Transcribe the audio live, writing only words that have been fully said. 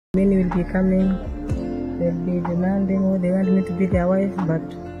Many will be coming, they'll be demanding, oh, they want me to be their wife, but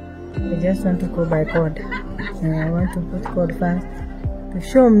I just want to go by God. And I want to put God first, to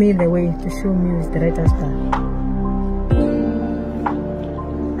show me the way, to show me who's the right husband.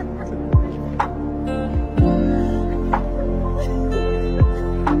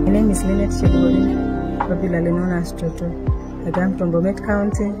 My name is Linet Chepkorir, popularly known as Toto. I come from Linet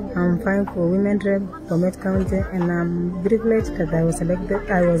County. I'm fighting for women rep for Linet County, and I'm privileged that I was selected.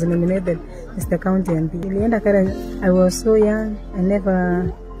 I was nominated as the county MP. I was so young. I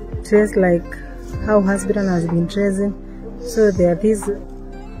never traced like how hospital has been tracing. So there are these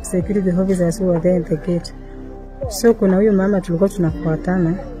security officers who are there in the gate. So kuna huyu mama tulikuwa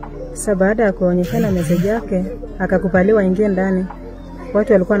tunafuatana. Sasa baada ya kuonyeshana message yake akakubaliwa ingie ndani.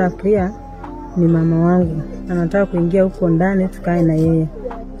 Watu walikuwa wanafikiria ni mama wangu, anataka kuingia huko ndani tukae na yeye.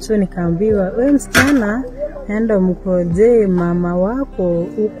 So nikaambiwa, wewe msichana, enda mkoje mama wako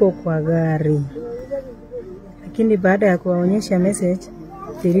huko kwa gari. Lakini baada ya kuwaonyesha message,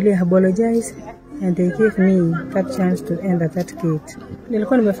 they really apologized and they gave me that chance to enter that gate.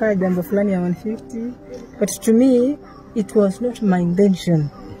 Nilikuwa nimefanya jambo fulani ya 150, but to me it was not my intention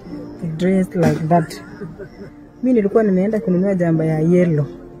to dress like that. Mimi nilikuwa nimeenda kununua jamba ya yellow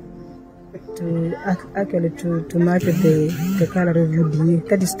to match the color of UDA.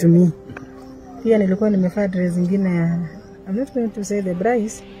 That is to me. Pia nilikuwa nimefanya dress zingine ya, I'm not going to say the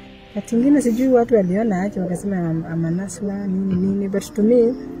price, but ingine sijui watu waliona aje wakasema amanasla nini, but to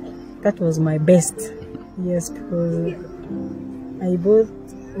me that was my best. Yes, because I bought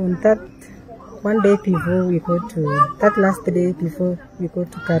on that one day before we go to, that last day before we go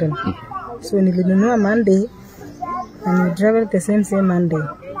to Karen. So nilinunua Monday and we traveled the same Monday.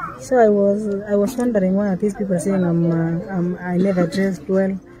 So I was wondering why are these people saying I never dressed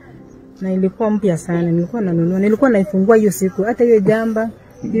well. Na ilikuwa mpya sana, nilikuwa naifungua hiyo siku, hata hiyo jamba,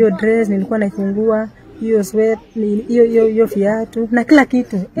 hiyo dress nilikuwa naifungua, hiyo sweat, hiyo viatu na kila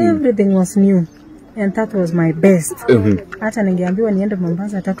kitu. Everything was new, and that was my best. Hata ningeambiwa niende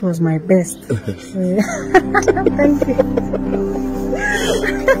Mombasa, that was my best. Thank you.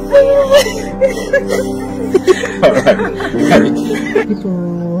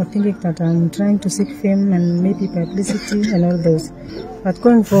 People thinking that I'm trying to seek fame and maybe publicity and all those. But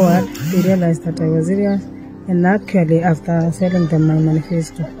going forward, they realized that I was serious, and actually after selling them my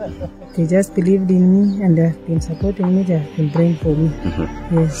manifesto, they just believed in me and they have been supporting me, they have been praying for me.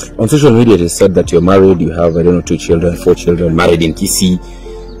 Yes. On social media it is said that you're married, you have, I don't know, 2 children, 4 children, married in Kisii.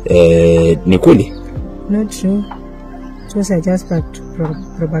 Nikuli? Not true. It was just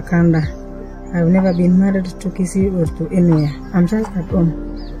propaganda. I've never been married to Kisii or to anywhere. I'm just at home.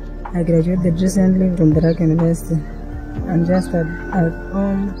 I graduated recently from the Rock University. I'm just at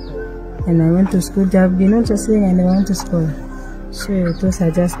home, and I went to school. I've been also saying I never went to school. So those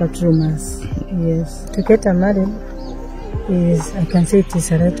are just but rumors. Yes. To get married is, I can say it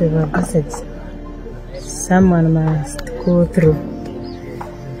is a rite of passage. Someone must go through.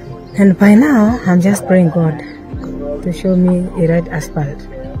 And by now, I'm just praying God to show me a right husband.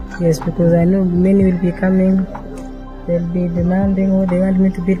 Yes, because I know many will be coming, they'll be demanding, oh, they want me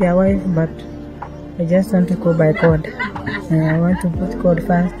to be their wife, but I just want to go by God. And I want to put God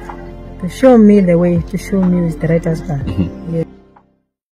first, to show me the way, to show me who's the right husband. Yes.